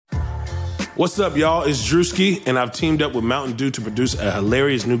What's up, y'all? It's Drewski, and I've teamed up with Mountain Dew to produce a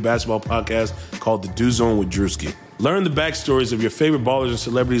hilarious new basketball podcast called The Dew Zone with Drewski. Learn the backstories of your favorite ballers and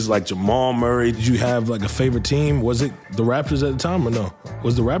celebrities like Jamal Murray. Did you have like a favorite team? Was it the Raptors at the time or no?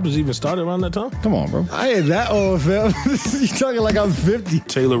 Was the Raptors even started around that time? Come on, bro. I ain't that old, fam. You talking like I'm 50.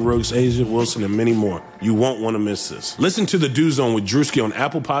 Taylor Rooks, Asia Wilson, and many more. You won't want to miss this. Listen to The Dew Zone with Drewski on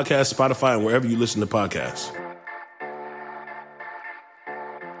Apple Podcasts, Spotify, and wherever you listen to podcasts.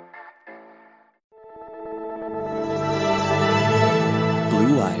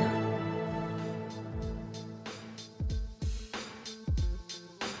 Blue Wire.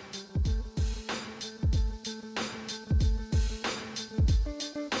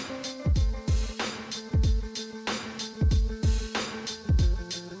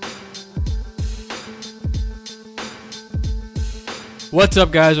 What's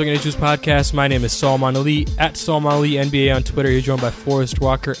up, guys? We're going to choose podcast. My name is Salman Ali at Salman Ali NBA on Twitter. You're joined by Forrest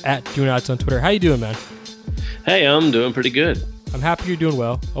Walker at Donuts on Twitter. How you doing, man? Hey, I'm doing pretty good. I'm happy you're doing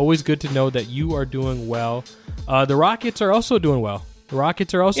well. Always good to know that you are doing well. The Rockets are also doing well. The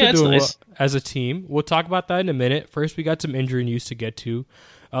Rockets are also doing well as a team. We'll talk about that in a minute. First, we got some injury news to get to.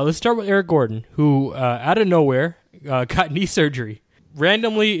 Let's start with Eric Gordon, who out of nowhere got knee surgery.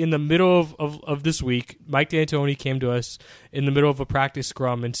 Randomly, in the middle of this week, Mike D'Antoni came to us in the middle of a practice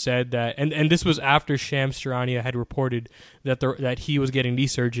scrum and said that, and this was after Shams Charania had reported that he was getting knee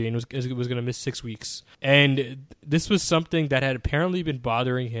surgery and was going to miss 6 weeks. And this was something that had apparently been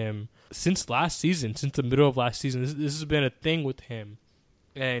bothering him since last season, since the middle of last season. This has been a thing with him.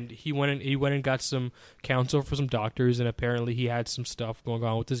 And he went and got some counsel for some doctors, and apparently he had some stuff going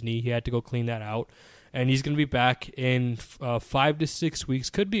on with his knee. He had to go clean that out. And he's going to be back in 5 to 6 weeks.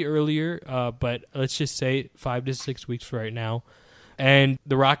 Could be earlier, but let's just say 5 to 6 weeks for right now. And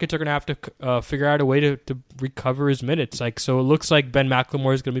the Rockets are going to have to figure out a way to recover his minutes. So it looks like Ben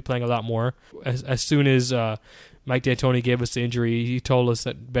McLemore is going to be playing a lot more. As soon as Mike D'Antoni gave us the injury, he told us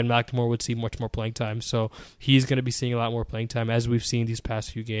that Ben McLemore would see much more playing time. So he's going to be seeing a lot more playing time, as we've seen these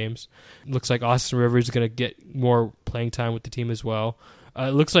past few games. It looks like Austin Rivers is going to get more playing time with the team as well.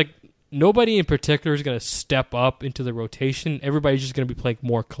 It looks like nobody in particular is going to step up into the rotation. Everybody's just going to be playing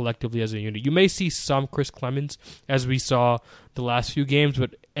more collectively as a unit. You may see some Chris Clemens, as we saw the last few games,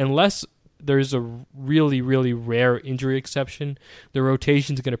 but unless there's a really, really rare injury exception, the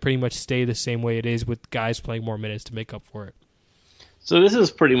rotation is going to pretty much stay the same way it is, with guys playing more minutes to make up for it. So this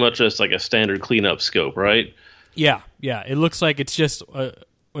is pretty much just like a standard cleanup scope, right? Yeah. It looks like it's just a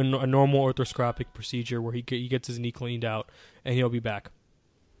normal arthroscopic procedure where he gets his knee cleaned out and he'll be back.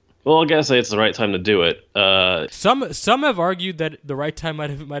 Well, I gotta say it's the right time to do it. Some have argued that the right time might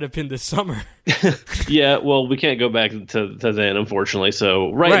have been this summer. Yeah, well, we can't go back to then, unfortunately.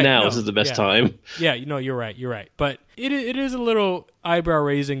 So this is the best time. Yeah, you're right. But it is a little eyebrow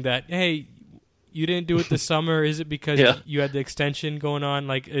raising that, hey, you didn't do it this summer. Is it because you had the extension going on?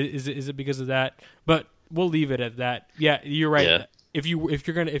 Like, is it because of that? But we'll leave it at that. Yeah, you're right. Yeah. If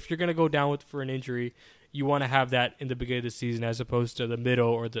you're gonna go down for an injury, you want to have that in the beginning of the season as opposed to the middle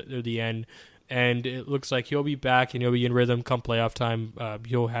or the end. And it looks like he'll be back and he'll be in rhythm come playoff time.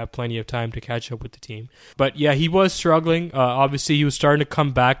 He'll have plenty of time to catch up with the team. But yeah, he was struggling. Obviously, he was starting to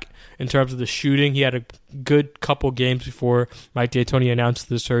come back in terms of the shooting. He had a good couple games before Mike D'Antoni announced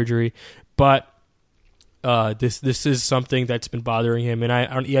the surgery. But this is something that's been bothering him, and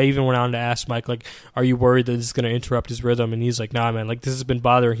I even went on to ask Mike, like, are you worried that this is going to interrupt his rhythm? And he's like, nah, man, like, this has been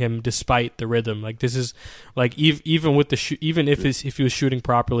bothering him despite the rhythm. Like, this is like even with even if he was shooting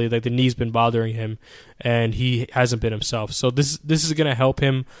properly, like, the knee's been bothering him, and he hasn't been himself. So this is going to help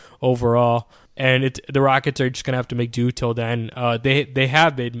him overall. And the Rockets are just going to have to make do till then. They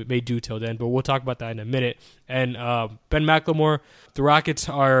have made do till then, but we'll talk about that in a minute. And Ben McLemore, the Rockets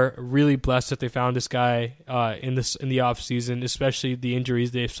are really blessed that they found this guy in the offseason, especially the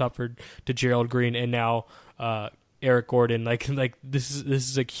injuries they've suffered to Gerald Green and now Eric Gordon. Like this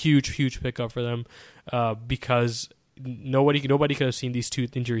is a huge pickup for them because nobody could have seen these two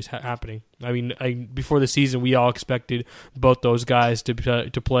injuries happening. I mean, before the season, we all expected both those guys to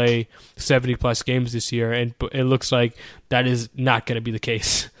play 70-plus games this year, and it looks like that is not going to be the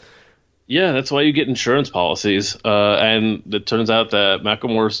case. Yeah, that's why you get insurance policies, and it turns out that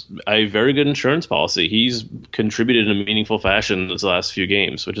McLemore's a very good insurance policy. He's contributed in a meaningful fashiin this last few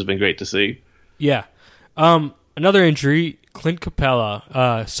games, which has been great to see. Yeah. Another injury, Clint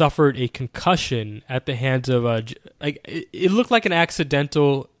Capella suffered a concussion at the hands of it looked like an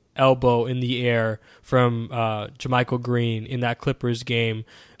accidental elbow in the air from JaMychal Green in that Clippers game.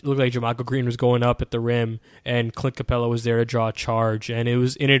 It looked like JaMychal Green was going up at the rim, and Clint Capella was there to draw a charge, and it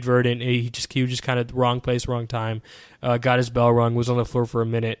was inadvertent. He was just kind of wrong place, wrong time. Got his bell rung, was on the floor for a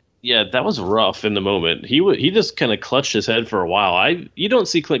minute. Yeah, that was rough in the moment. He just kind of clutched his head for a while. You don't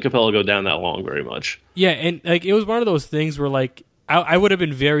see Clint Capella go down that long very much. Yeah, and like it was one of those things where like I would have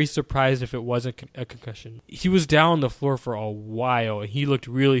been very surprised if it wasn't a concussion. He was down on the floor for a while, and he looked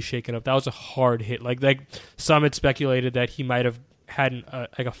really shaken up. That was a hard hit. Like some had speculated that he might have had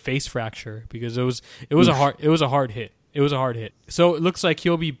a face fracture because it was a hard hit. It was a hard hit. So it looks like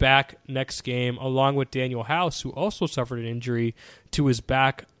he'll be back next game, along with Daniel House, who also suffered an injury to his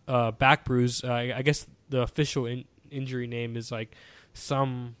back bruise. I guess the official injury name is like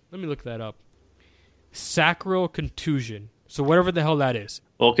let me look that up. Sacral contusion. So whatever the hell that is.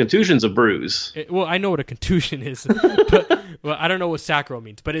 Well, contusion's a bruise. Well, I know what a contusion is, but I don't know what sacral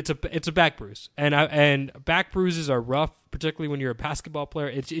means. But it's a back bruise, and back bruises are rough, particularly when you're a basketball player.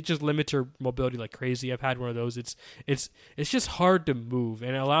 It just limits your mobility like crazy. I've had one of those. It's just hard to move,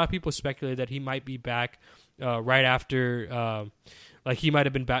 and a lot of people speculate that he might be back right after. Like he might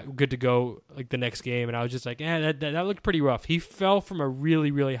have been back, good to go like the next game, and I was just like, that looked pretty rough. He fell from a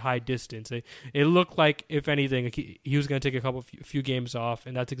really, really high distance. It looked like, if anything, like he was going to take a few games off,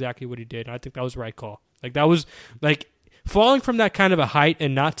 and that's exactly what he did. And I think that was the right call. Like that was like falling from that kind of a height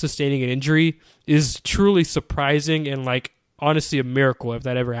and not sustaining an injury is truly surprising and like honestly a miracle if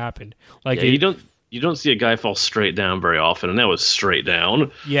that ever happened. Like you don't see a guy fall straight down very often, and that was straight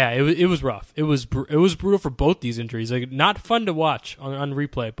down. Yeah, it was rough. It was brutal for both these injuries. Like not fun to watch on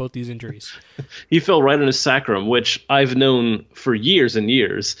replay. Both these injuries. He fell right on his sacrum, which I've known for years and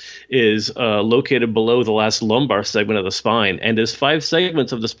years is located below the last lumbar segment of the spine, and is 5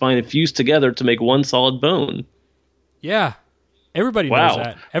 segments of the spine fused together to make one solid bone. Yeah, everybody knows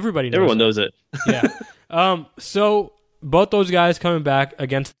that. Everyone knows it. Yeah. So. Both those guys coming back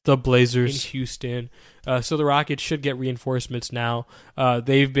against the Blazers in Houston. So the Rockets should get reinforcements now.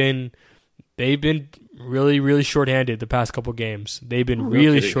 They've been really, really shorthanded the past couple games. They've been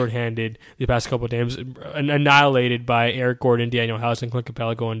really shorthanded the past couple games, annihilated by Eric Gordon, Daniel House, and Clint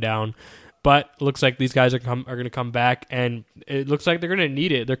Capella going down. But it looks like these guys are going to come back, and it looks like they're going to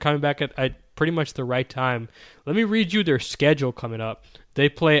need it. They're coming back at pretty much the right time. Let me read you their schedule coming up. They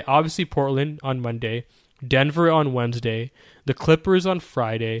play, obviously, Portland on Monday, Denver on Wednesday, the Clippers on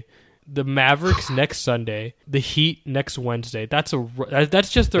Friday, the Mavericks next Sunday, the Heat next Wednesday. That's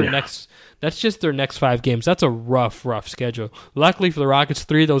just their next 5 games. That's a rough schedule. Luckily for the Rockets,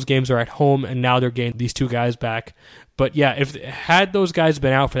 3 of those games are at home, and now they're getting these 2 guys back. But yeah, had those guys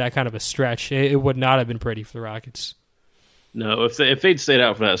been out for that kind of a stretch, it would not have been pretty for the Rockets. No, if they'd stayed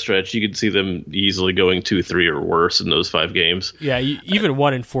out for that stretch, you could see them easily going 2-3 or worse in those 5 games. Yeah, even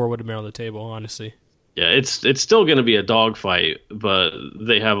 1-4 would have been on the table, honestly. Yeah, it's still going to be a dogfight, but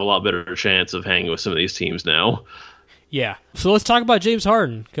they have a lot better chance of hanging with some of these teams now. Yeah. So let's talk about James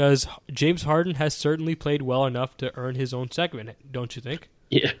Harden, because James Harden has certainly played well enough to earn his own segment, don't you think?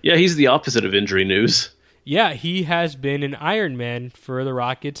 Yeah, he's the opposite of injury news. Yeah, he has been an Iron Man for the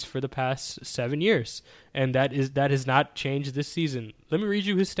Rockets for the past 7 years, and that has not changed this season. Let me read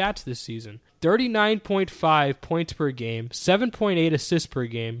you his stats this season. 39.5 points per game, 7.8 assists per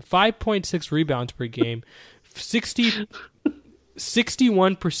game, 5.6 rebounds per game,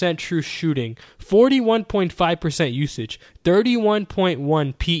 61% true shooting, 41.5% usage,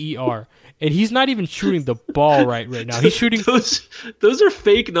 31.1 PER. And he's not even shooting the ball right now. He's shooting those are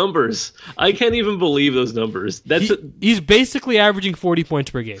fake numbers. I can't even believe those numbers. He's basically averaging 40 points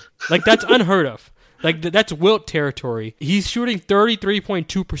per game. Like that's unheard of. Like that's Wilt territory. He's shooting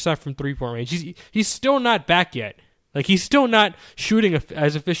 33.2% from 3-point range. He's still not back yet. Like he's still not shooting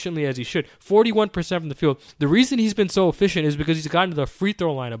as efficiently as he should. 41% from the field. The reason he's been so efficient is because he's gotten to the free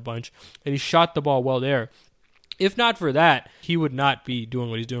throw line a bunch and he shot the ball well there. If not for that, he would not be doing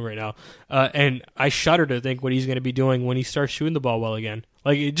what he's doing right now. And I shudder to think what he's going to be doing when he starts shooting the ball well again.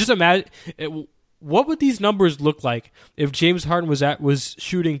 Like, just imagine, what would these numbers look like if James Harden was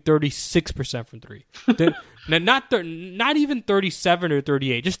shooting 36% from 3? Not even 37 or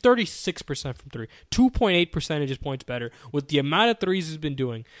 38, just 36% from 3. 2.8 percentage points better with the amount of threes he's been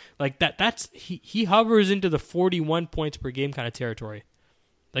doing. Like he hovers into the 41 points per game kind of territory.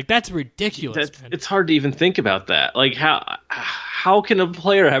 Like that's ridiculous. It's hard to even think about that. Like how can a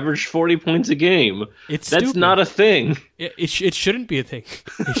player average 40 points a game? That's not a thing. It shouldn't be a thing.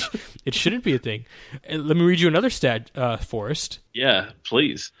 It shouldn't be a thing. Let me read you another stat, Forrest. Yeah,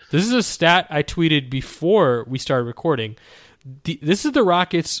 please. This is a stat I tweeted before we started recording. This is the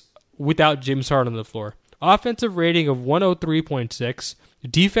Rockets without James Harden on the floor. Offensive rating of 103.6.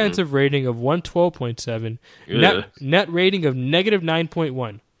 Defensive rating of 112.7. Net rating of negative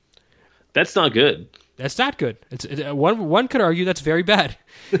 9.1. That's not good. That's not good. One could argue that's very bad.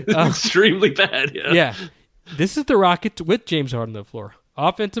 Extremely bad, yeah. Yeah. This is the Rockets with James Harden on the floor.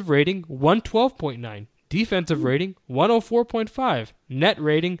 Offensive rating, 112.9. Defensive rating, 104.5. Net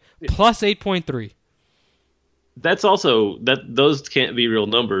rating, plus 8.3. That's also those can't be real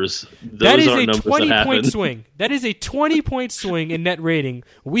numbers. That is a 20-point swing. That is a 20-point swing in net rating.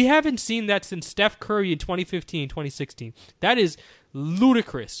 We haven't seen that since Steph Curry in 2015, 2016. That is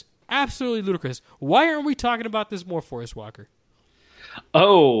ludicrous. Absolutely ludicrous. Why aren't we talking about this more, Forrest Walker?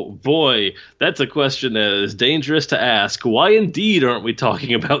 Oh, boy. That's a question that is dangerous to ask. Why indeed aren't we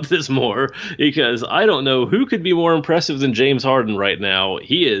talking about this more? Because I don't know who could be more impressive than James Harden right now.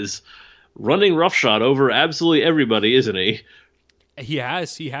 He is running roughshod over absolutely everybody, isn't he? He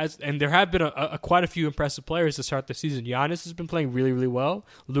has, and there have been quite a few impressive players to start the season. Giannis has been playing really, really well.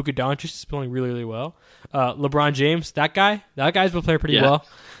 Luka Doncic is playing really, really well. LeBron James, that guy's been playing pretty well.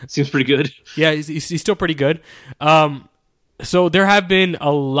 Seems pretty good. Yeah, he's still pretty good. So there have been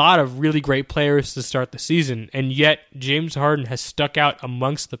a lot of really great players to start the season, and yet James Harden has stuck out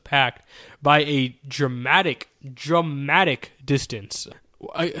amongst the pack by a dramatic distance.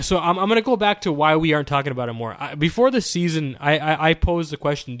 So I'm going to go back to why we aren't talking about it more. Before the season, I posed a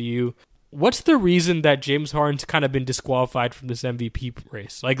question to you. What's the reason that James Harden's kind of been disqualified from this MVP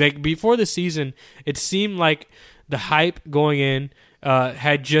race? Like before the season, it seemed like the hype going in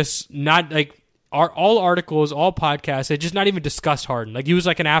had just not like all articles, all podcasts had just not even discussed Harden. Like he was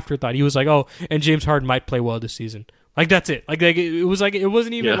like an afterthought. He was like, oh, and James Harden might play well this season. Like that's it. Like it was like it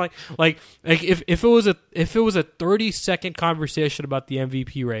wasn't even like if it was a 30-second conversation about the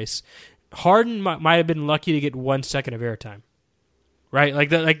MVP race, Harden might have been lucky to get 1 second of airtime, right?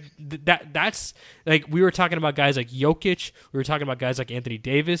 That's like we were talking about guys like Jokic, we were talking about guys like Anthony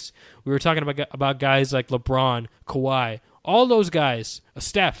Davis, we were talking about guys like LeBron, Kawhi, all those guys,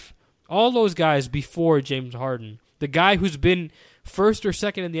 Steph, all those guys before James Harden, the guy who's been first or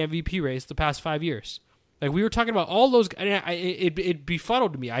second in the MVP race the past 5 years. Like, we were talking about all those, and it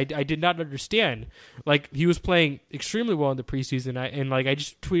befuddled me. I did not understand. Like, he was playing extremely well in the preseason, and I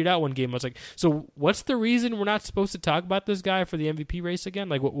just tweeted out one game. I was like, so what's the reason we're not supposed to talk about this guy for the MVP race again?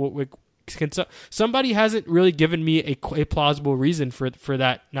 Like, somebody hasn't really given me a plausible reason for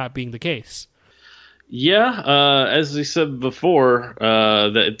that not being the case. Yeah, as we said before,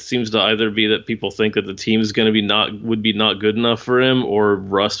 that it seems to either be that people think that the team is going to would be not good enough for him, or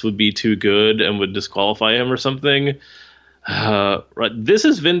Russ would be too good and would disqualify him or something. Right, this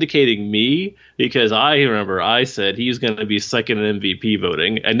is vindicating me because I remember I said he's going to be second in MVP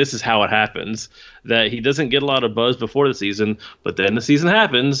voting, and this is how it happens: that he doesn't get a lot of buzz before the season, but then the season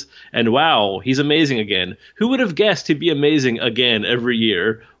happens, and wow, he's amazing again. Who would have guessed he'd be amazing again every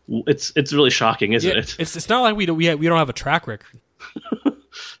year? It's really shocking, isn't it? It's not like we don't have a track record.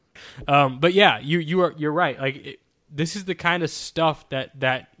 But yeah, you're right. Like this is the kind of stuff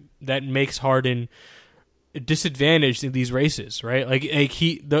that makes Harden disadvantaged in these races, right? Like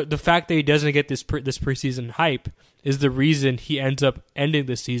the fact that he doesn't get this preseason hype is the reason he ends up ending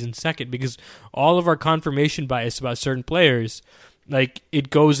the season second, because all of our confirmation bias about certain players, like, it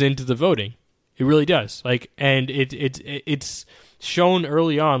goes into the voting. It really does. Like, and it's shown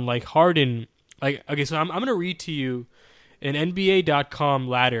early on, like Harden, like, okay, so I'm going to read to you an NBA.com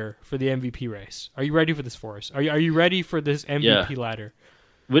ladder for the MVP race. Are you ready for this, Forrest? Are you ready for this MVP ladder?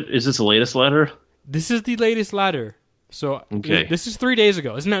 What, is this the latest ladder? This is the latest ladder. So okay. This is 3 days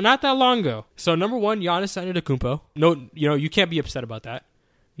ago. It's not that long ago. So number 1, Giannis Antetokounmpo. No, you can't be upset about that.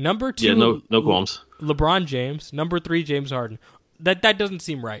 Number 2, no qualms. LeBron James. Number 3, James Harden. That doesn't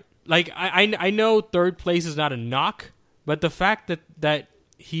seem right. Like I know third place is not a knock, but the fact that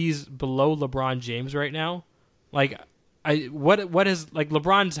he's below LeBron James right now, like, what is, like,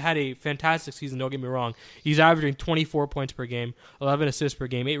 LeBron's had a fantastic season, don't get me wrong. He's averaging 24 points per game, 11 assists per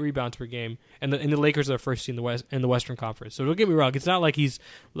game, 8 rebounds per game, and the Lakers are the first team in the Western Conference. So don't get me wrong, it's not like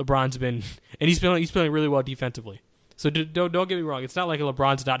LeBron's been, and he's playing really well defensively. So don't get me wrong, it's not like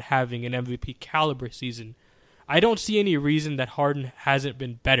LeBron's not having an MVP caliber season. I don't see any reason that Harden hasn't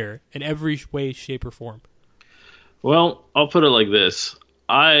been better in every way, shape, or form. Well, I'll put it like this.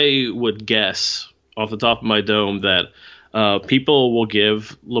 I would guess off the top of my dome that people will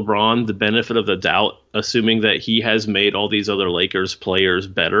give LeBron the benefit of the doubt, assuming that he has made all these other Lakers players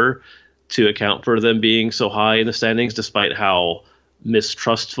better, to account for them being so high in the standings, despite how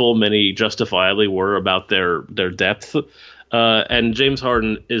mistrustful many justifiably were about their depth. And James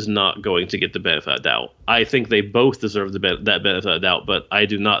Harden is not going to get the benefit of the doubt. I think they both deserve that benefit of the doubt, but I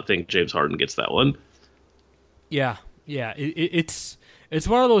do not think James Harden gets that one. Yeah. It's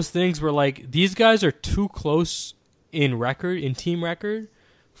one of those things where, like, these guys are too close in team record,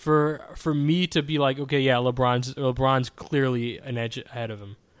 for me to be like, okay, yeah, LeBron's clearly an edge ahead of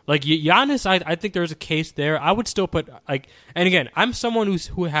him. Like Giannis, I think there's a case there. I would still put and again, I'm someone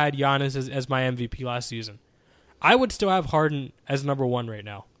who had Giannis as my MVP last season. I would still have Harden as number 1 right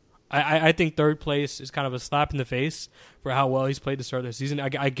now. I think third place is kind of a slap in the face for how well he's played to start the season.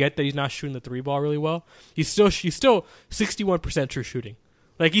 I get that he's not shooting the 3-ball really well. He's still 61% true shooting.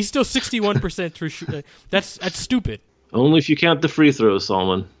 Like he's still 61% true shooting. That's stupid. Only if you count the free throws,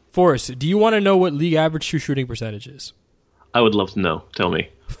 Solomon. Forrest, do you want to know what league average true shooting percentage is? I would love to know. Tell me.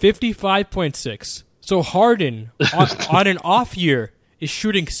 55.6. So Harden on an off year is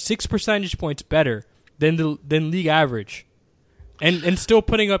shooting 6 percentage points better than league average. And still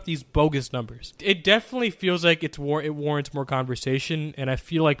putting up these bogus numbers. It definitely feels like it warrants more conversation, and I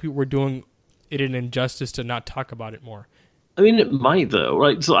feel like we're doing it an injustice to not talk about it more. I mean, it might, though,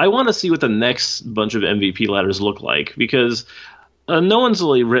 right? So I want to see what the next bunch of MVP ladders look like, because no one's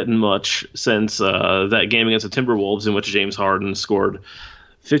really written much since that game against the Timberwolves in which James Harden scored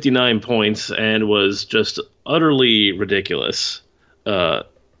 59 points and was just utterly ridiculous. Or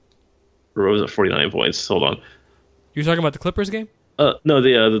was it 49 points? Hold on. You're talking about the Clippers game? No,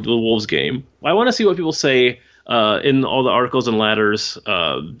 the Wolves game. I want to see what people say in all the articles and ladders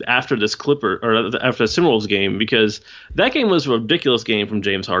after this after the Timberwolves game, because that game was a ridiculous game from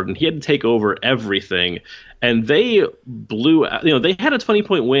James Harden. He had to take over everything, and they blew. They had a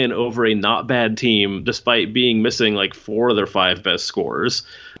 20-point win over a not bad team, despite being missing like 4 of their 5 best scorers.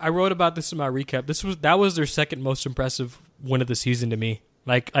 I wrote about this in my recap. That was their second most impressive win of the season to me.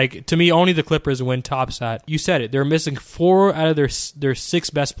 Like to me, only the Clippers win tops that. You said it. They're missing 4 out of their 6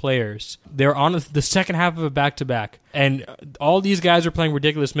 best players. They're on the second half of a back-to-back, and all these guys are playing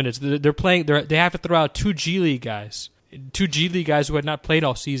ridiculous minutes. They're playing. They have to throw out 2 G League guys who had not played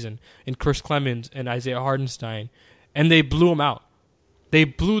all season, in Chris Clemens and Isaiah Hardenstein, and they blew them out. They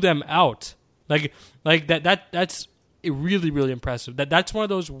blew them out. Like that's really, really impressive. That's one of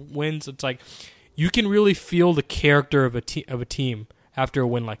those wins. It's like you can really feel the character of a team after a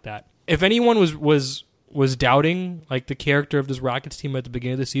win like that. If anyone was doubting like the character of this Rockets team at the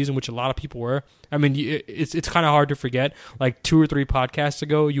beginning of the season, which a lot of people were, I mean, it's kind of hard to forget. Like 2 or 3 podcasts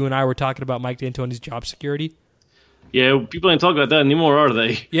ago, you and I were talking about Mike D'Antoni's job security. Yeah, people ain't talking about that anymore, are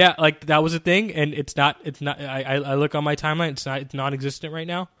they? Yeah, like that was a thing, and it's not. I look on my timeline; it's non-existent right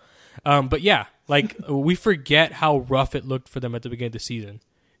now. But yeah, like we forget how rough it looked for them at the beginning of the season,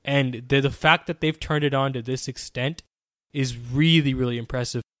 and the fact that they've turned it on to this extent is really, really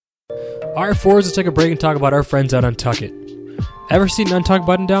impressive. All right, Forwards, let's take a break and talk about our friends at Untuckit. Ever seen an Untucked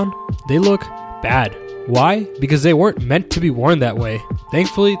button down? They look bad. Why? Because they weren't meant to be worn that way.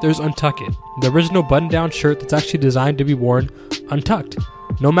 Thankfully, there's Untuckit, the original button-down shirt that's actually designed to be worn untucked.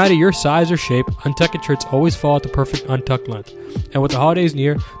 No matter your size or shape, Untuckit shirts always fall at the perfect untucked length. And with the holidays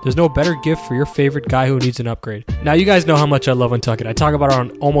near, there's no better gift for your favorite guy who needs an upgrade. Now, you guys know how much I love Untuckit. I talk about it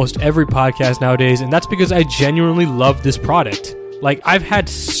on almost every podcast nowadays, and that's because I genuinely love this product. Like, I've had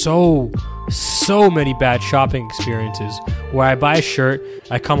so many bad shopping experiences where I buy a shirt,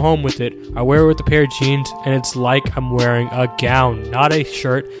 I come home with it, I wear it with a pair of jeans, and it's like I'm wearing a gown, not a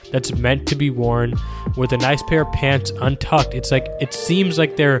shirt that's meant to be worn with a nice pair of pants untucked. It's like, it seems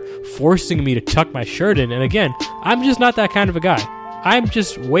like they're forcing me to tuck my shirt in, and again, I'm just not that kind of a guy. I'm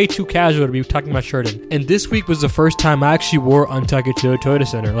just way too casual to be tucking my shirt in. And this week was the first time I actually wore Untuckit to a Toyota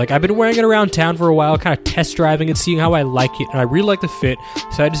Center. Like, I've been wearing it around town for a while, kind of test driving and seeing how I like it. And I really like the fit.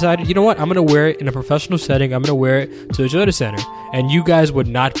 So I decided, you know what? I'm going to wear it in a professional setting. I'm going to wear it to a Toyota Center. And you guys would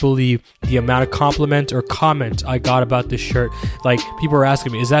not believe the amount of compliments or comments I got about this shirt. Like, people are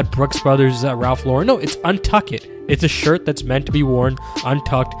asking me, is that Brooks Brothers? Is that Ralph Lauren? No, it's Untuckit. It's a shirt that's meant to be worn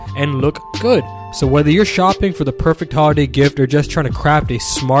untucked and look good. So whether you're shopping for the perfect holiday gift or just trying to craft a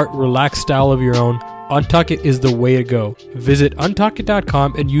smart, relaxed style of your own, Untuckit is the way to go. Visit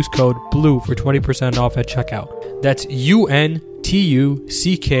untuckit.com and use code BLUE for 20% off at checkout. That's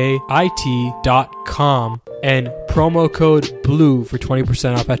UNTUCKIT.com and promo code BLUE for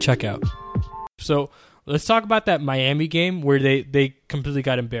 20% off at checkout. So let's talk about that Miami game where they completely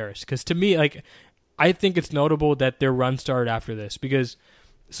got embarrassed. Because to me, like, I think it's notable that their run started after this because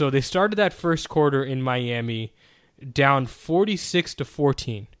so they started that first quarter in Miami down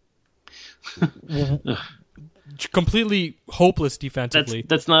 46-14. Completely hopeless defensively.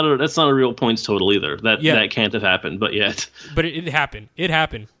 That's not a real points total either. That can't have happened, but yet. But it happened. It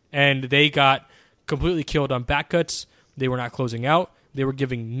happened. And they got completely killed on back cuts. They were not closing out. They were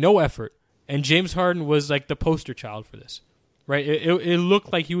giving no effort. And James Harden was like the poster child for this. Right? It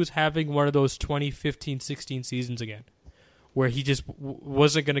looked like he was having one of those 2015-16 seasons again, where he just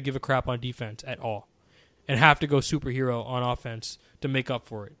wasn't going to give a crap on defense at all and have to go superhero on offense to make up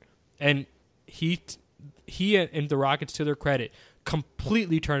for it. And he and the Rockets, to their credit,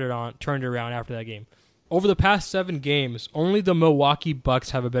 completely turned it around after that game. Over the past 7 games, only the Milwaukee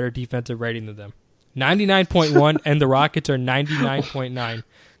Bucks have a better defensive rating than them. 99.1, and the Rockets are 99.9.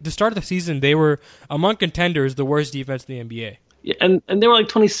 To start the season, they were, among contenders, the worst defense in the NBA. Yeah, and they were like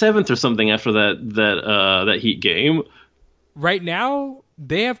 27th or something after that Heat game. Right now,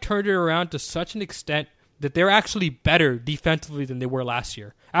 they have turned it around to such an extent that they're actually better defensively than they were last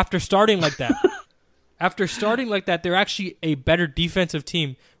year. After starting like that, they're actually a better defensive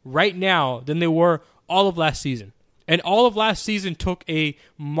team right now than they were all of last season. And all of last season took a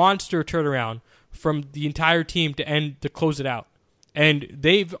monster turnaround from the entire team to close it out. And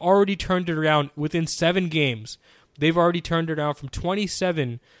they've already turned it around within 7 games. They've already turned it around from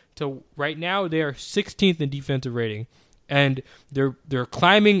 27 to right now they are 16th in defensive rating. And they're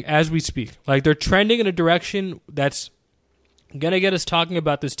climbing as we speak. Like, they're trending in a direction that's going to get us talking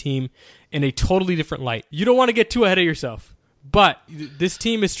about this team in a totally different light. You don't want to get too ahead of yourself. But this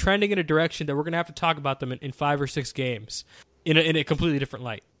team is trending in a direction that we're going to have to talk about them in 5 or 6 games in a completely different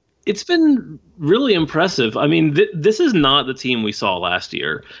light. It's been really impressive. I mean, this is not the team we saw last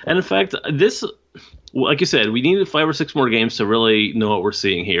year. And in fact, this, like you said, we needed 5 or 6 more games to really know what we're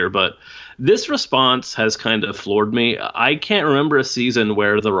seeing here. But this response has kind of floored me. I can't remember a season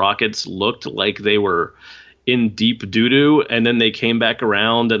where the Rockets looked like they were in deep doo-doo, and then they came back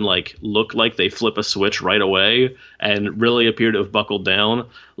around and like looked like they flip a switch right away and really appear to have buckled down.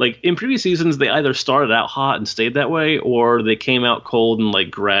 Like in previous seasons, they either started out hot and stayed that way, or they came out cold and like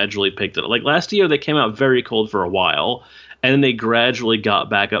gradually picked it up. Like last year, they came out very cold for a while, and then they gradually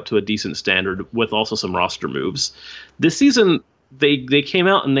got back up to a decent standard with also some roster moves. This season, they came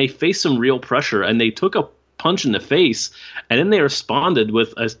out and they faced some real pressure, and they took a punch in the face, and then they responded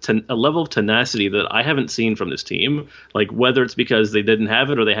with a level of tenacity that I haven't seen from this team. Like whether it's because they didn't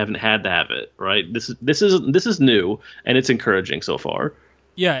have it or they haven't had to have it. Right? This is new, and it's encouraging so far.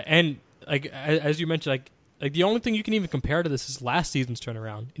 Yeah, and like as you mentioned, like the only thing you can even compare to this is last season's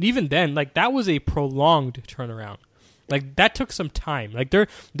turnaround, and even then, like that was a prolonged turnaround. Like that took some time. Like their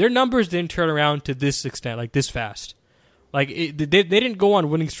numbers didn't turn around to this extent, like this fast. Like they didn't go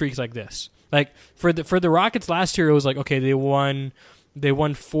on winning streaks like this. Like for the Rockets last year, it was like, okay, they won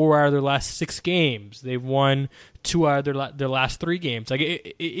 4 out of their last 6 games. They've won 2 out of their last 3 games. Like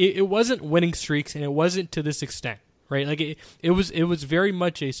it wasn't winning streaks, and it wasn't to this extent, right? Like it was very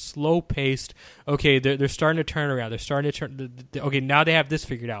much a slow paced. Okay, they're starting to turn around. They're starting to turn. Okay, now they have this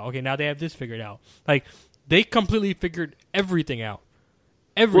figured out. Okay, now they have this figured out. Like they completely figured everything out.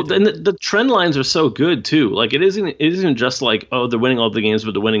 Everything. Well, and the trend lines are so good too. Like it isn't just like, oh, they're winning all the games,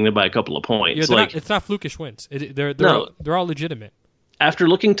 but they're winning them by a couple of points. Yeah, like it's not flukish wins. They're all legitimate. After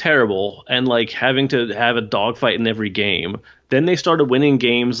looking terrible and like having to have a dogfight in every game, then they started winning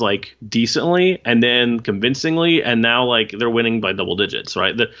games like decently and then convincingly, and now like they're winning by double digits.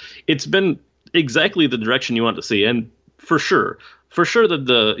 Right? It's been exactly the direction you want to see, and for sure that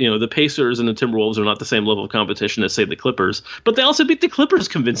the Pacers and the Timberwolves are not the same level of competition as, say, the Clippers, but they also beat the Clippers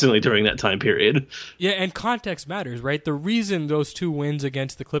convincingly during that time period. Yeah, and context matters, right? The reason those 2 wins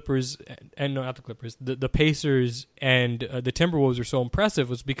against the Clippers, and no, not the Clippers, the Pacers and the Timberwolves are so impressive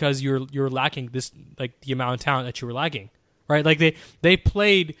was because you're lacking this, like the amount of talent that you were lacking, right? Like they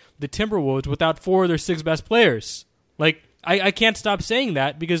played the Timberwolves without 4 of their 6 best players. Like I can't stop saying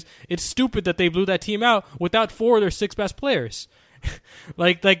that because it's stupid that they blew that team out without 4 of their 6 best players.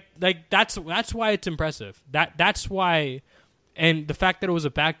 like that's why it's impressive. That's why, and the fact that it was a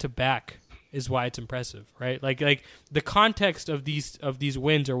back-to-back is why it's impressive, right? Like the context of these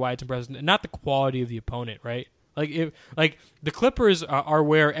wins are why it's impressive, not the quality of the opponent, right? Like the Clippers are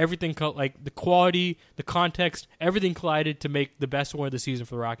where everything like the quality, the context, everything collided to make the best win of the season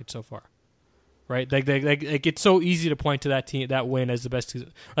for the Rockets so far. Right, like it's so easy to point to that team, that win as the best.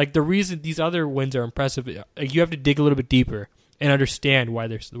 Like the reason these other wins are impressive, like you have to dig a little bit deeper and understand why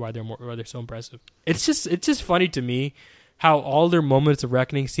they're so impressive. It's just funny to me how all their moments of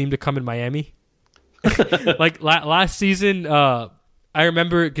reckoning seem to come in Miami. Like last season, I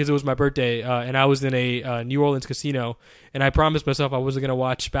remember because it was my birthday and I was in a New Orleans casino, and I promised myself I wasn't going to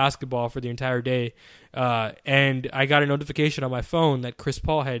watch basketball for the entire day, and I got a notification on my phone that Chris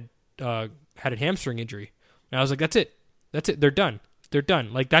Paul had a hamstring injury, and I was like, "That's it. They're done.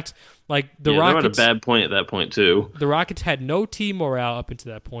 Like that's like the Rockets." They were at a bad point at that point too. The Rockets had no team morale up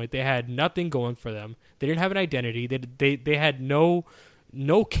until that point. They had nothing going for them. They didn't have an identity. They had no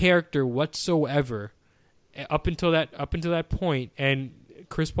character whatsoever up until that point. And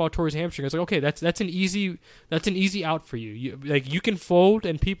Chris Paul tore his hamstring. I was like, okay, that's an easy out for you. You can fold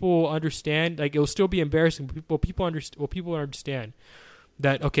and people will understand. Like it'll still be embarrassing, but people understand.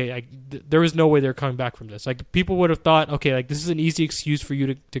 that okay, there was no way they're coming back from this. Like people would have thought, okay, like this is an easy excuse for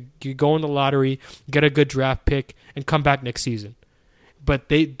you to go in the lottery, get a good draft pick, and come back next season. But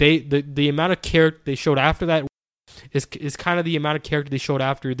the amount of character they showed after that is kind of the amount of character they showed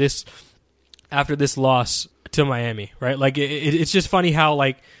after this loss to Miami, right? Like it's just funny how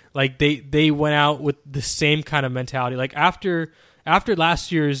like they went out with the same kind of mentality. Like after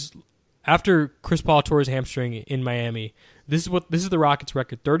Chris Paul tore his hamstring in Miami, this is the Rockets'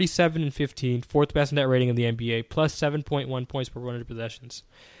 record: 37-15, fourth best net rating in the NBA, plus 7.1 points per 100 possessions.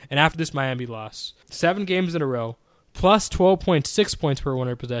 And after this Miami loss, 7 games in a row, plus 12.6 points per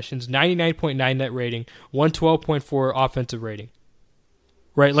 100 possessions, 99.9 net rating, 112.4 offensive rating.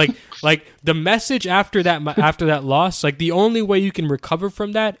 Right, like the message after that loss, like the only way you can recover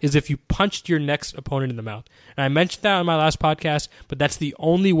from that is if you punched your next opponent in the mouth. And I mentioned that on my last podcast, but that's the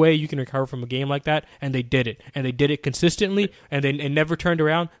only way you can recover from a game like that. And they did it, and they did it consistently, and they never turned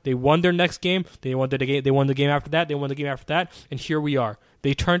around. They won their next game. They won the game. They won the game after that. They won the game after that, and here we are.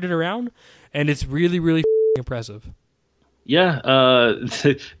 They turned it around, and it's really, really impressive. Yeah,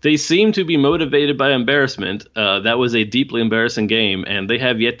 they seem to be motivated by embarrassment. That was a deeply embarrassing game, and they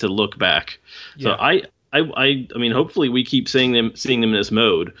have yet to look back. Yeah. So I mean, hopefully we keep seeing them in this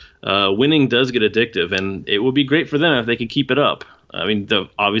mode. Winning does get addictive, and it would be great for them if they could keep it up. I mean,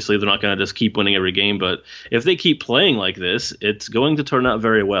 obviously they're not going to just keep winning every game, but if they keep playing like this, it's going to turn out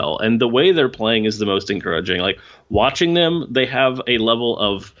very well. And the way they're playing is the most encouraging. Like watching them, they have a level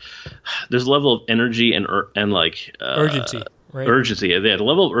of energy and like urgency. Right. Urgency. The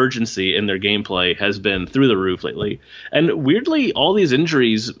level of urgency in their gameplay has been through the roof lately. And weirdly, all these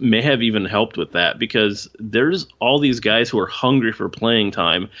injuries may have even helped with that, because there's all these guys who are hungry for playing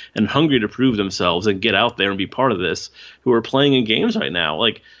time and hungry to prove themselves and get out there and be part of this, who are playing in games right now.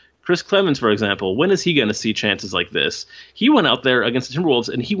 Like Chris Clemens, for example, when is he going to see chances like this? He went out there against the Timberwolves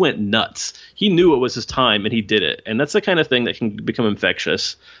and he went nuts. He knew it was his time and he did it. And that's the kind of thing that can become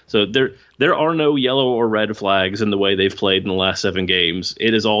infectious. So there are no yellow or red flags in the way they've played in the last 7 games.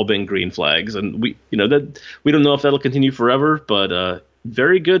 It has all been green flags. And we don't know if that'll continue forever, but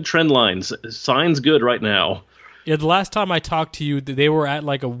very good trend lines. Signs good right now. Yeah, the last time I talked to you, they were at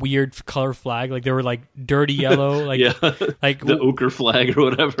like a weird color flag, like they were like dirty yellow, like yeah, like the ochre flag or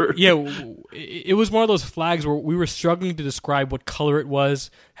whatever. Yeah, it was one of those flags where we were struggling to describe what color it was,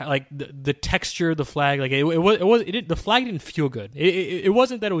 like the texture of the flag. Like the flag didn't feel good. It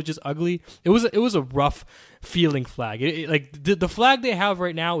wasn't that it was just ugly. It was a rough feeling flag. Like the flag they have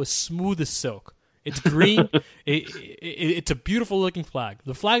right now is smooth as silk. It's green. It's a beautiful looking flag.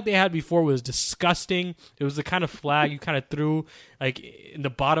 The flag they had before was disgusting. It was the kind of flag you kind of threw like in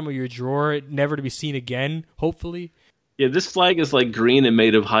the bottom of your drawer, never to be seen again, hopefully. Yeah, this flag is like green and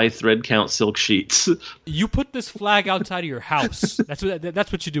made of high thread count silk sheets. You put this flag outside of your house. That's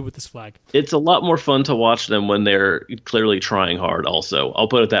what you do with this flag. It's a lot more fun to watch them when they're clearly trying hard also. I'll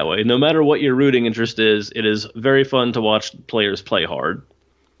put it that way. No matter what your rooting interest is, it is very fun to watch players play hard.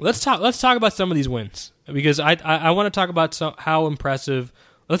 Let's talk about some of these wins, because I want to talk about how impressive.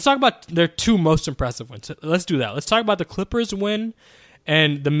 Let's talk about their 2 most impressive wins. Let's do that. Let's talk about the Clippers win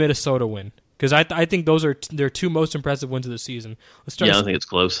and the Minnesota win, because I think those are their 2 most impressive wins of the season. Let's start. Yeah, I don't think it's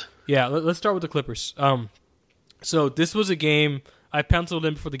close. Yeah, let's start with the Clippers. So this was a game I penciled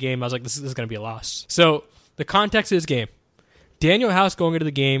in before the game. I was like, this is going to be a loss. So the context of this game: Daniel House going into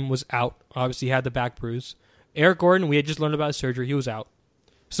the game was out. Obviously, he had the back bruise. Eric Gordon, we had just learned about his surgery. He was out.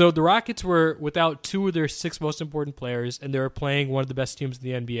 So the Rockets were without 2 of their 6 most important players, and they were playing one of the best teams in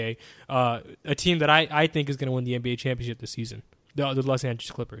the NBA, a team that I think is going to win the NBA championship this season, the Los Angeles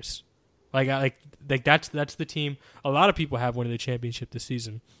Clippers. Like that's the team a lot of people have winning the championship this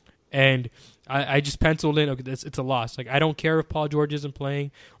season, and I just penciled in, okay, it's a loss. Like I don't care if Paul George isn't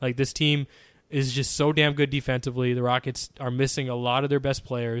playing. Like this team is just so damn good defensively. The Rockets are missing a lot of their best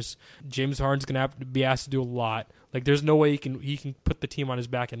players. James Harden's going to have to be asked to do a lot. Like there's no way he can put the team on his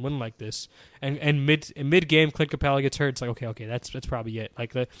back and win like this. And mid game, Clint Capella gets hurt. It's like okay, that's probably it.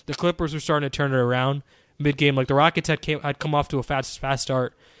 Like the Clippers were starting to turn it around mid game. Like the Rockets had come off to a fast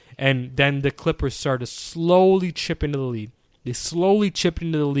start, and then the Clippers started to slowly chip into the lead. They slowly chipped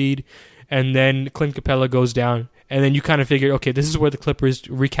into the lead, and then Clint Capella goes down, and then you kind of figured, okay, this is where the Clippers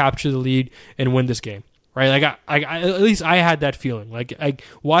recapture the lead and win this game. Right, like I at least I had that feeling. Like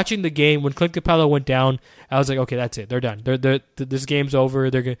watching the game when Clint Capella went down, I was like, okay, that's it. They're done. This game's over.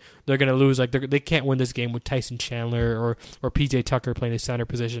 They're gonna lose. Like they can't win this game with Tyson Chandler or PJ Tucker playing the center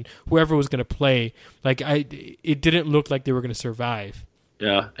position. Whoever was gonna play, it didn't look like they were gonna survive.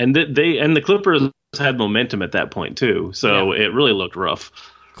 Yeah, and the Clippers had momentum at that point too, so It really looked rough.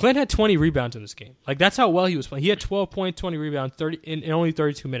 Clint had 20 rebounds in this game. Like, that's how well he was playing. He had 12 points, 20 rebounds, 30 in only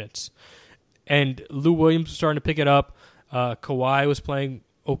 32 minutes. And Lou Williams was starting to pick it up. Kawhi was playing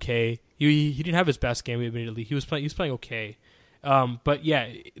okay. He didn't have his best game admittedly. He was playing okay. But yeah,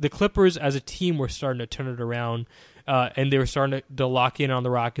 the Clippers as a team were starting to turn it around, and they were starting to lock in on the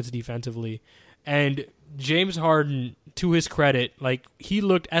Rockets defensively. And James Harden, to his credit, like he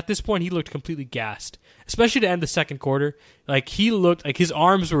looked completely gassed, especially to end the second quarter. Like he looked like his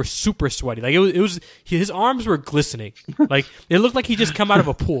arms were super sweaty. Like his arms were glistening. Like it looked like he just come out of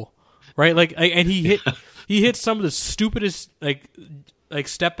a pool, right? And he hit some of the stupidest like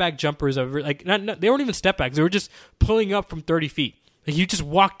step back jumpers ever. Like they weren't even step backs. They were just pulling up from 30 feet. Like he just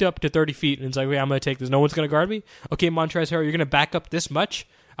walked up to 30 feet and it's like, "Wait, I'm going to take this. No one's going to guard me. Okay, Montrezl Harrell, you're going to back up this much.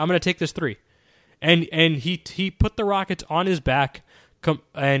 I'm going to take this three." And he put the Rockets on his back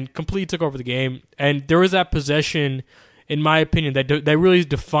and completely took over the game. And there was that possession, in my opinion, that really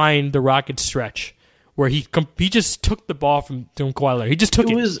defined the Rockets stretch, where he just took the ball from Kawhi Leonard. He just took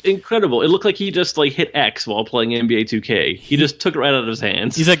it. It was incredible. It looked like he just like hit X while playing NBA 2K. He just took it right out of his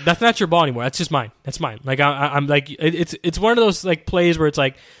hands. He's like, "That's not your ball anymore. That's just mine. That's mine." Like I'm like, it's one of those like plays where it's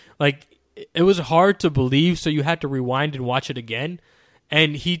like it was hard to believe, so you had to rewind and watch it again.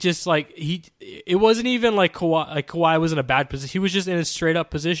 And he just it wasn't even like Kawhi was in a bad position. He was just in a straight up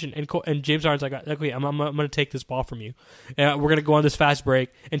position. And James Harden's like, "Okay, I'm going to take this ball from you. We're going to go on this fast break.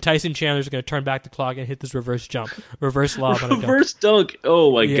 And Tyson Chandler's going to turn back the clock and hit this reverse lob. Reverse dunk.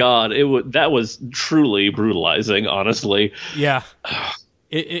 Oh my God. That was truly brutalizing, honestly. Yeah.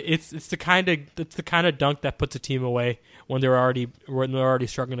 It's the kind of dunk that puts a team away when they're already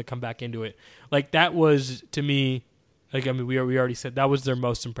struggling to come back into it. Like that was, to me, like, I mean, we already said that was their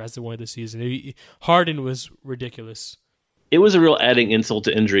most impressive one of the season. Harden was ridiculous. It was a real adding insult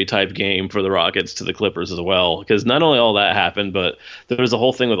to injury type game for the Rockets to the Clippers as well, because not only all that happened, but there was a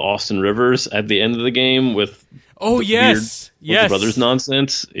whole thing with Austin Rivers at the end of the game with the brothers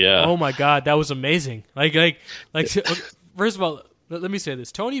nonsense. Yeah. Oh my God, that was amazing. Like first of all, let me say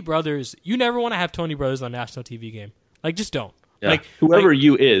this: Tony Brothers. You never want to have Tony Brothers on a national TV game. Like, just don't. Yeah. Like whoever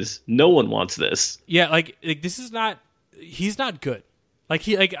you is, no one wants this. Yeah. Like this is not. He's not good.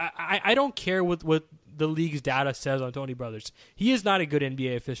 I don't care what the league's data says on Tony Brothers. He is not a good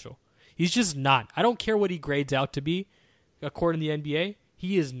NBA official. He's just not. I don't care what he grades out to be, according to the NBA.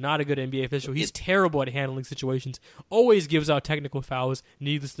 He is not a good NBA official. He's terrible at handling situations. Always gives out technical fouls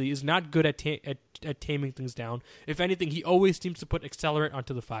needlessly. Is not good at taming things down. If anything, he always seems to put accelerant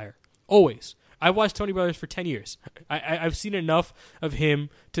onto the fire. Always. I've watched Tony Brothers for 10 years. I've seen enough of him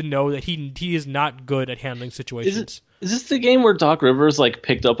to know that he is not good at handling situations. Is this the game where Doc Rivers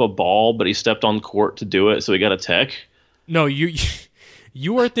picked up a ball, but he stepped on court to do it, so he got a tech? No,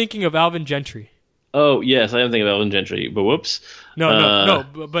 you are thinking of Alvin Gentry. Oh yes, I am thinking of Alvin Gentry, but whoops. No.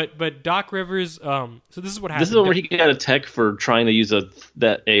 But Doc Rivers. So this is what happened. This is where he got a tech for trying to use a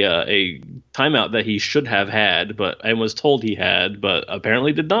timeout that he should have had, and was told he had, but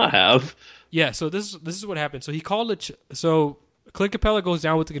apparently did not have. Yeah. So this is what happened. So he called it. So Clint Capella goes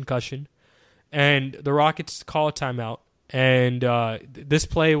down with the concussion. And the Rockets call a timeout. And this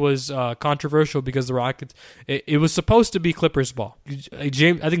play was controversial because the Rockets, it was supposed to be Clippers ball. I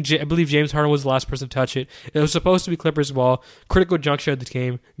believe James Harden was the last person to touch it. It was supposed to be Clippers ball. Critical juncture of the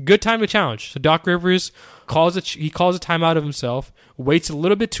game. Good time to challenge. So Doc Rivers calls a timeout of himself. Waits a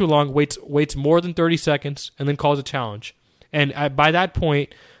little bit too long. Waits more than 30 seconds, and then calls a challenge. And by that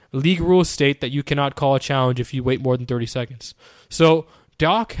point, league rules state that you cannot call a challenge if you wait more than 30 seconds. So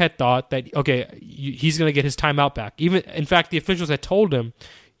Doc had thought that, okay, he's going to get his timeout back. In fact, the officials had told him,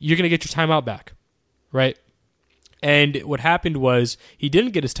 you're going to get your timeout back, right? And what happened was he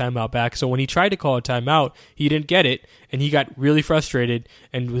didn't get his timeout back, so when he tried to call a timeout, he didn't get it, and he got really frustrated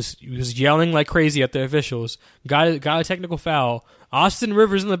and was yelling like crazy at the officials, got a technical foul. Austin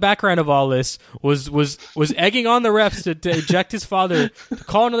Rivers in the background of all this was egging on the refs to eject his father, to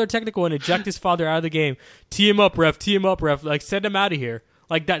call another technical and eject his father out of the game. Tee him up, ref, like send him out of here.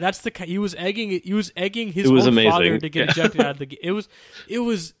 Like that's he was egging his own father to get ejected out of the game. It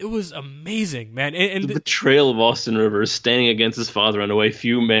was amazing, man. And the betrayal of Austin Rivers standing against his father in a way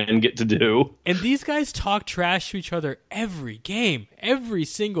few men get to do. And these guys talk trash to each other every game, every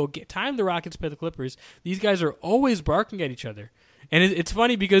single time the Rockets play the Clippers. These guys are always barking at each other, and it's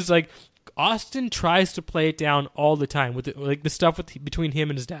funny because Austin tries to play it down all the time with the stuff between him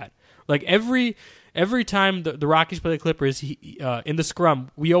and his dad. Like every time the Rockets play the Clippers, in the scrum,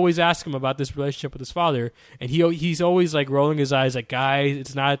 we always ask him about this relationship with his father, and he's always rolling his eyes like, guys,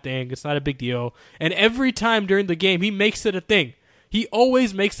 it's not a thing, it's not a big deal. And every time during the game, he makes it a thing. He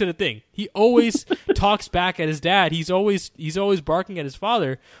always makes it a thing. He always talks back at his dad. He's always barking at his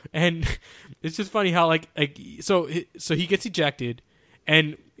father, and it's just funny how so he gets ejected,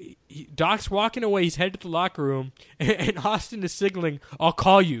 and Doc's walking away. He's headed to the locker room, and Austin is signaling, "I'll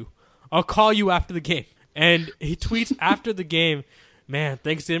call you after the game." And he tweets after the game, "Man,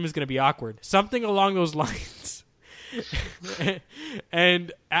 Thanksgiving is going to be awkward." Something along those lines.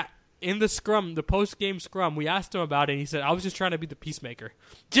 And in the scrum, the post-game scrum, we asked him about it, and he said, "I was just trying to be the peacemaker."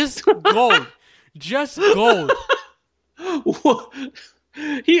 Just gold. Just gold.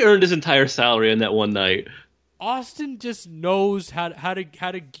 He earned his entire salary on that one night. Austin just knows how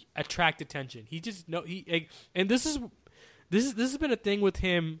to attract attention. He just and this has been a thing with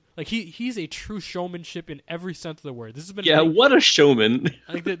him. Like he's a true showmanship in every sense of the word. This has been what a showman.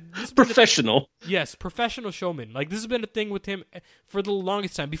 Like professional. Yes, professional showman. Like this has been a thing with him for the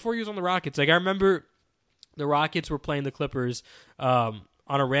longest time. Before he was on the Rockets, like I remember the Rockets were playing the Clippers on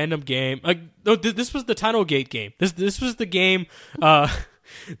a random game. Like no, this was the Tunnel Gate game. This was the game.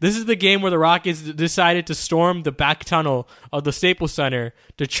 This is the game where the Rockets decided to storm the back tunnel of the Staples Center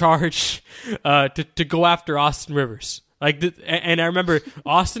to charge to go after Austin Rivers. And I remember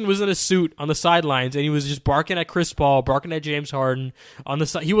Austin was in a suit on the sidelines, and he was just barking at Chris Paul, barking at James Harden on the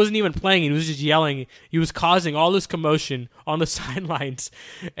side. He wasn't even playing; he was just yelling. He was causing all this commotion on the sidelines,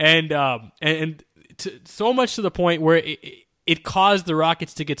 and so much to the point where it caused the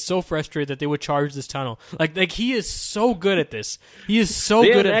Rockets to get so frustrated that they would charge this tunnel. Like he is so good at this. He is so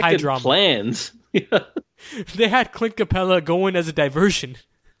good at high drama. Plans. They had Clint Capella going as a diversion.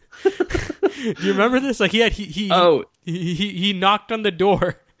 Do you remember this? Like he knocked on the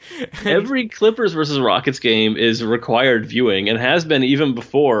door. Every Clippers versus Rockets game is required viewing, and has been even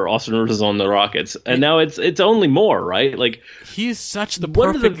before Austin Rivers is on the Rockets, and now it's only more, right? Like he's such the what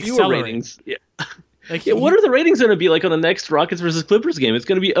perfect are the viewer ratings? Yeah. Like what are the ratings going to be like on the next Rockets versus Clippers game? It's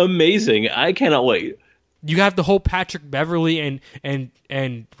going to be amazing. I cannot wait. You have the whole Patrick Beverly and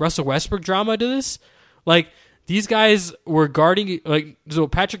Russell Westbrook drama to this. Like these guys were guarding. So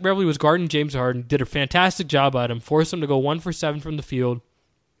Patrick Beverly was guarding James Harden, did a fantastic job at him, forced him to go 1 for 7 from the field.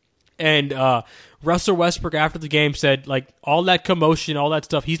 And Russell Westbrook after the game said, like all that commotion, all that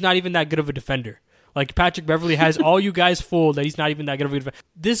stuff, he's not even that good of a defender. Like Patrick Beverly has all you guys fooled that he's not even that good of a defender.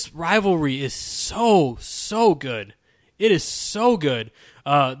 This rivalry is so good. It is so good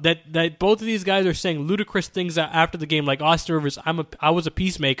that both of these guys are saying ludicrous things after the game, like Austin Rivers, I was a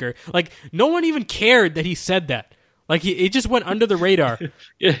peacemaker. Like no one even cared that he said that. Like it just went under the radar.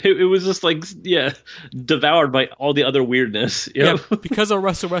 Yeah, it was just devoured by all the other weirdness. Yeah, because of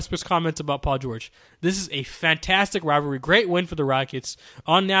Russell Westbrook's comments about Paul George. This is a fantastic rivalry. Great win for the Rockets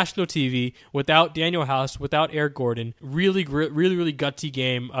on national TV without Daniel House, without Eric Gordon. Really gutsy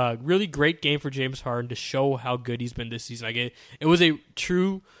game. Really great game for James Harden to show how good he's been this season. Like it was a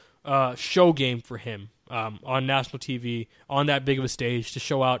true show game for him. On national TV, on that big of a stage to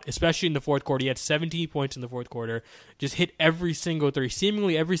show out, especially in the fourth quarter. He had 17 points in the fourth quarter, just hit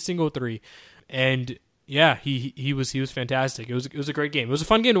seemingly every single three. And yeah, he was fantastic. It was a great game. It was a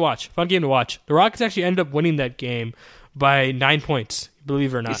fun game to watch. The Rockets actually ended up winning that game by 9 points,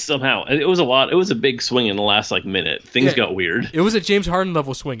 believe it or not. Somehow. It was a lot. It was a big swing in the last minute. Things got weird. It was a James Harden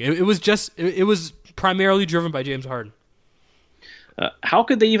level swing. It was primarily driven by James Harden. How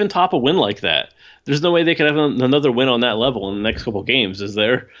could they even top a win like that? There's no way they could have another win on that level in the next couple of games, is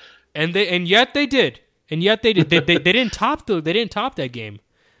there? And yet they did. They didn't top that game,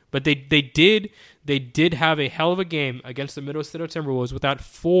 but they did have a hell of a game against the Minnesota Timberwolves without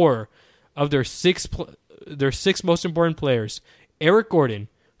 4 of their 6 most important players: Eric Gordon,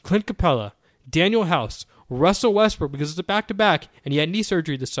 Clint Capella, Daniel House, Russell Westbrook, because it's a back-to-back, and he had knee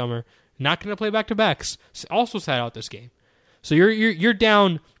surgery this summer. Not going to play back-to-backs. Also sat out this game. So you're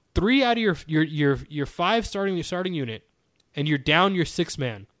down 3 out of your 5 starting unit, and you're down your 6th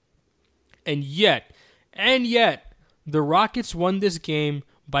man. And yet, the Rockets won this game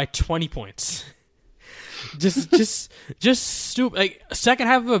by 20 points. just stupid. Like second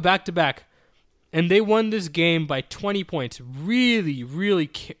half of a back-to-back, and they won this game by 20 points.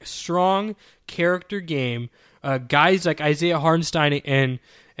 Really strong character game. Guys like Isaiah Hartenstein and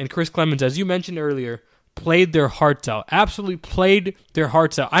Chris Clemens, as you mentioned earlier, played their hearts out. Absolutely played their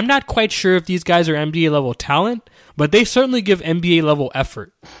hearts out. I'm not quite sure if these guys are NBA level talent, but they certainly give NBA level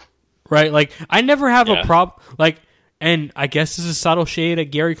effort. Right? Like I never have a problem. Like, and I guess this is subtle shade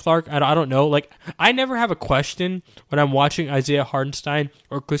at Gary Clark. I don't know. Like I never have a question when I'm watching Isaiah Hartenstein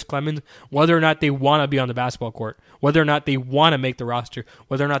or Chris Clemens whether or not they want to be on the basketball court, whether or not they want to make the roster,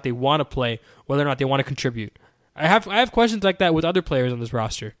 whether or not they want to play, whether or not they want to contribute. I have questions like that with other players on this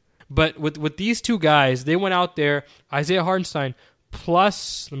roster. But with these two guys, they went out there. Isaiah Hartenstein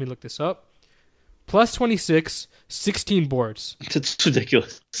plus, let me look this up, plus 26, 16 boards. It's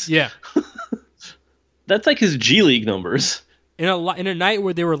ridiculous. Yeah. That's like his G League numbers. In a night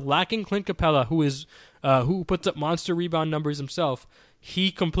where they were lacking Clint Capella, who puts up monster rebound numbers himself,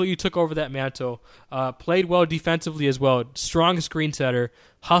 he completely took over that mantle. Played well defensively as well. Strong screen setter.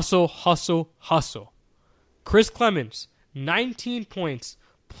 Hustle, hustle, hustle. Chris Clemons, 19 points,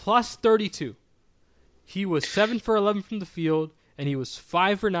 plus 32. He was 7 for 11 from the field, and he was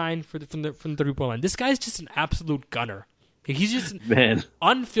 5 for 9 from the 3-point line. This guy's just an absolute gunner. He's just an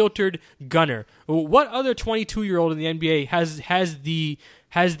unfiltered gunner. What other 22-year-old in the NBA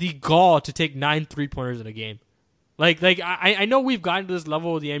has the gall to take 9 3-pointers in a game? I know we've gotten to this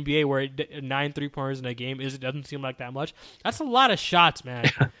level of the NBA where 9 3-pointers in a game doesn't seem like that much. That's a lot of shots,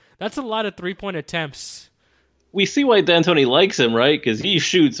 man. That's a lot of 3-point attempts. We see why D'Antoni likes him, right? Because he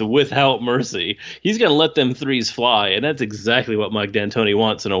shoots without mercy. He's going to let them threes fly, and that's exactly what Mike D'Antoni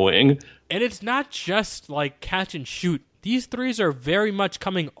wants in a wing. And it's not just like catch and shoot. These threes are very much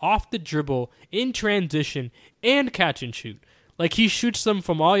coming off the dribble, in transition, and catch and shoot. Like, he shoots them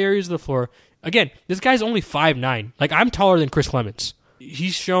from all areas of the floor. Again, this guy's only 5'9". Like, I'm taller than Chris Clemons.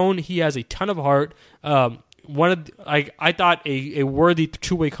 He's shown he has a ton of heart. I thought a worthy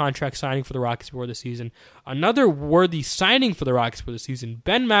two-way contract signing for the Rockets before the season. Another worthy signing for the Rockets for the season,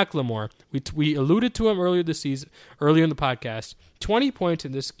 Ben McLemore. We alluded to him earlier in the podcast. 20 points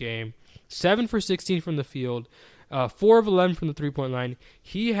in this game, 7 for 16 from the field, 4 of 11 from the 3-point line.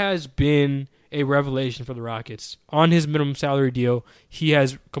 He has been a revelation for the Rockets. On his minimum salary deal, he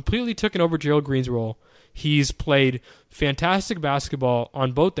has completely taken over Gerald Green's role. He's played fantastic basketball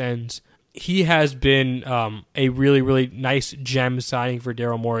on both ends. He has been a really, really nice gem signing for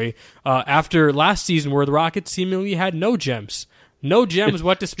Daryl Morey. After last season where the Rockets seemingly had no gems. No gems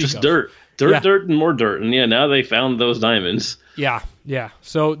what to speak of. Just dirt, and more dirt. And now they found those diamonds. Yeah.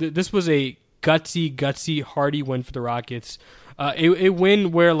 So this was a gutsy, hearty win for the Rockets. A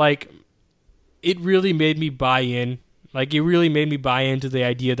win where, it really made me buy in. It really made me buy into the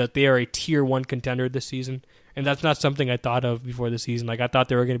idea that they are a Tier 1 contender this season. And that's not something I thought of before the season. I thought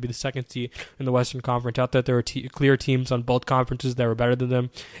they were going to be the second seed in the Western Conference. I thought that there were clear teams on both conferences that were better than them,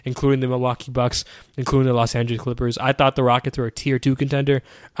 including the Milwaukee Bucks, including the Los Angeles Clippers. I thought the Rockets were a Tier 2 contender.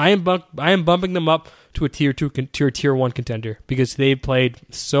 I am bumping them up to a Tier 1 contender because they've played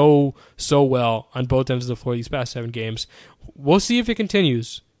so well on both ends of the floor these past 7 games. We'll see if it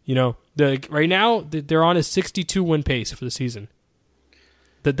continues. Right now they're on a 62-win pace for the season.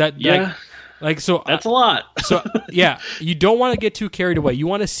 That's a lot. So yeah, you don't want to get too carried away. You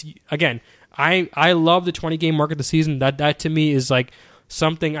want to see, again, I love the 20-game mark of the season. That to me is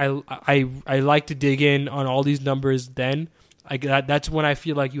something I like to dig in on all these numbers. Then that's when I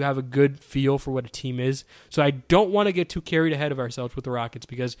feel like you have a good feel for what a team is. So I don't want to get too carried ahead of ourselves with the Rockets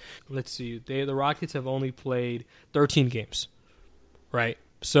because let's see, the Rockets have only played 13 games, right?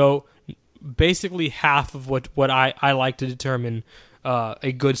 So basically half of what I like to determine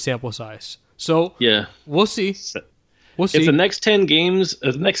a good sample size. So yeah, we'll see. If the next 10 games,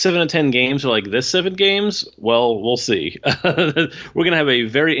 the next 7 to 10 games are like this 7 games, well, we'll see. We're gonna have a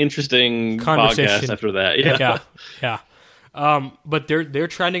very interesting podcast after that. Yeah. But they're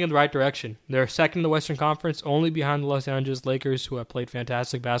trending in the right direction. They're second in the Western Conference, only behind the Los Angeles Lakers, who have played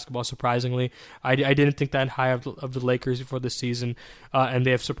fantastic basketball. Surprisingly, I didn't think that high of the Lakers before this season, and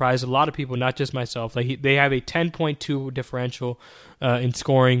they have surprised a lot of people, not just myself. They have a 10.2 differential in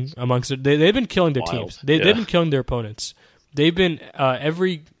scoring amongst it. They've been killing their teams. They've been killing their opponents. They've been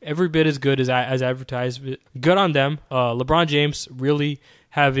every bit as good as advertised. Good on them. LeBron James really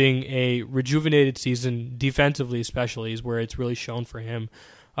having a rejuvenated season defensively, especially, is where it's really shown for him.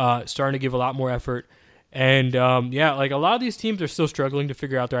 Starting to give a lot more effort. And, a lot of these teams are still struggling to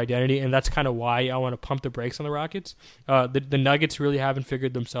figure out their identity, and that's kind of why I want to pump the brakes on the Rockets. The Nuggets really haven't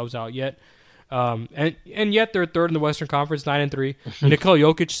figured themselves out yet. And yet they're third in the Western Conference, 9-3. Nikola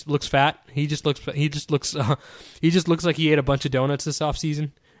Jokic looks fat. He just looks like he ate a bunch of donuts this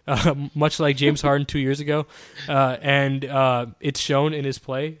offseason. Much like James Harden 2 years ago, and it's shown in his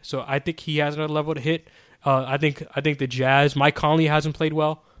play. So I think he has another level to hit. I think the Jazz. Mike Conley hasn't played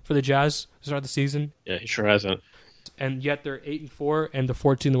well for the Jazz to start the season. Yeah, he sure hasn't. And yet they're 8-4 and the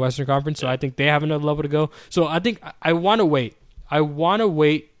 14th in the Western Conference. So I think they have another level to go. So I think I want to wait. I want to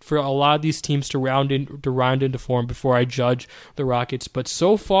wait for a lot of these teams to round into form before I judge the Rockets. But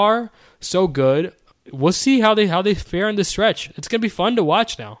so far, so good. we'll see how they fare in the stretch. It's going to be fun to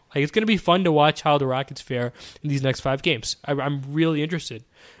watch now. Like, it's going to be fun to watch how the Rockets fare in these next 5 games. I'm really interested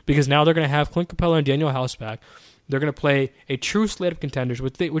because now they're going to have Clint Capella and Daniel House back. They're going to play a true slate of contenders,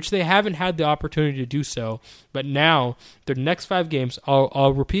 which they haven't had the opportunity to do so. But now, their next 5 games,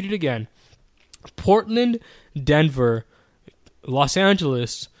 I'll repeat it again. Portland, Denver, Los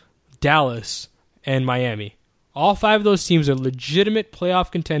Angeles, Dallas, and Miami. All 5 of those teams are legitimate playoff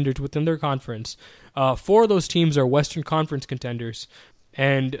contenders within their conference. 4 of those teams are Western Conference contenders.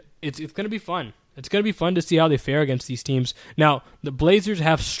 And it's going to be fun. It's going to be fun to see how they fare against these teams. Now, the Blazers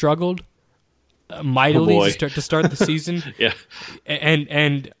have struggled mightily to start the season. Yeah.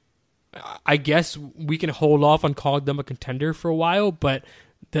 And I guess we can hold off on calling them a contender for a while, but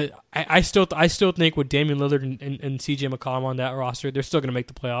I still think with Damian Lillard and CJ McCollum on that roster, they're still going to make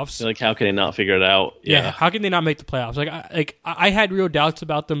the playoffs. Like, how can they not figure it out? Yeah, how can they not make the playoffs? I had real doubts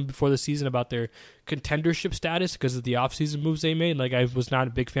about them before the season about their contendership status because of the offseason moves they made. Like, I was not a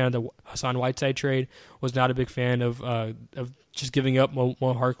big fan of the Hassan Whiteside trade. Was not a big fan of just giving up Mo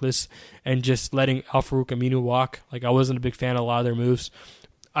Harkless and just letting Al-Farouq Aminu walk. Like, I wasn't a big fan of a lot of their moves.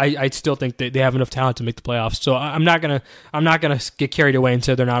 I still think that they have enough talent to make the playoffs. So I'm not gonna get carried away and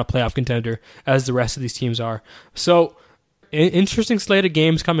say they're not a playoff contender as the rest of these teams are. So interesting slate of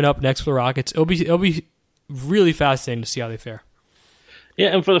games coming up next for the Rockets. It'll be really fascinating to see how they fare.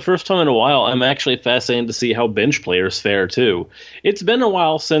 Yeah, and for the first time in a while, I'm actually fascinated to see how bench players fare too. It's been a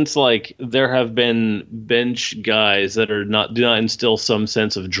while since there have been bench guys that do not instill some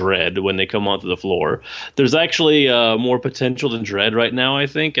sense of dread when they come onto the floor. There's actually more potential than dread right now, I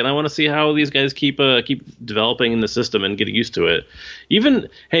think, and I want to see how these guys keep developing in the system and getting used to it. Even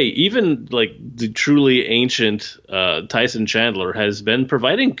like the truly ancient Tyson Chandler has been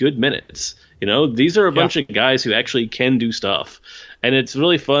providing good minutes. You know, these are a bunch of guys who actually can do stuff. And it's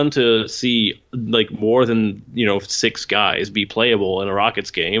really fun to see more than 6 guys be playable in a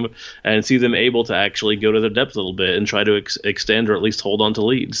Rockets game and see them able to actually go to their depth a little bit and try to extend or at least hold on to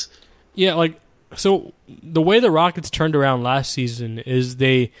leads. Yeah, so the way the Rockets turned around last season is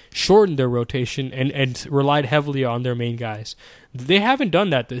they shortened their rotation and relied heavily on their main guys. They haven't done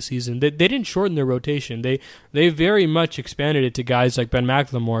that this season. They didn't shorten their rotation. They very much expanded it to guys like Ben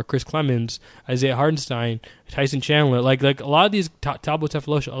McLemore, Chris Clemens, Isaiah Hartenstein, Tyson Chandler. Like a lot of these Thabo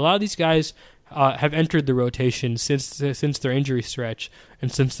Sefolosha, a lot of these guys have entered the rotation since their injury stretch and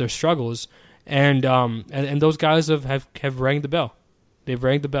since their struggles, and those guys have rang the bell. They've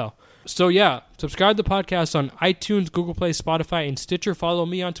rang the bell. So yeah, subscribe to the podcast on iTunes, Google Play, Spotify, and Stitcher. Follow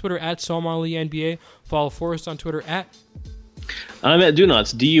me on Twitter at SomallyNBA. Follow Forrest on Twitter at I'm at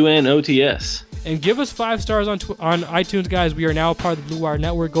Dunots, DUNOTS. And give us 5 stars on iTunes, guys. We are now a part of the Blue Wire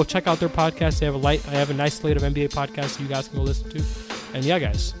Network. Go check out their podcast. They have a nice slate of NBA podcasts that you guys can go listen to. And yeah,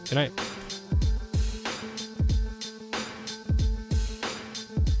 guys, good night.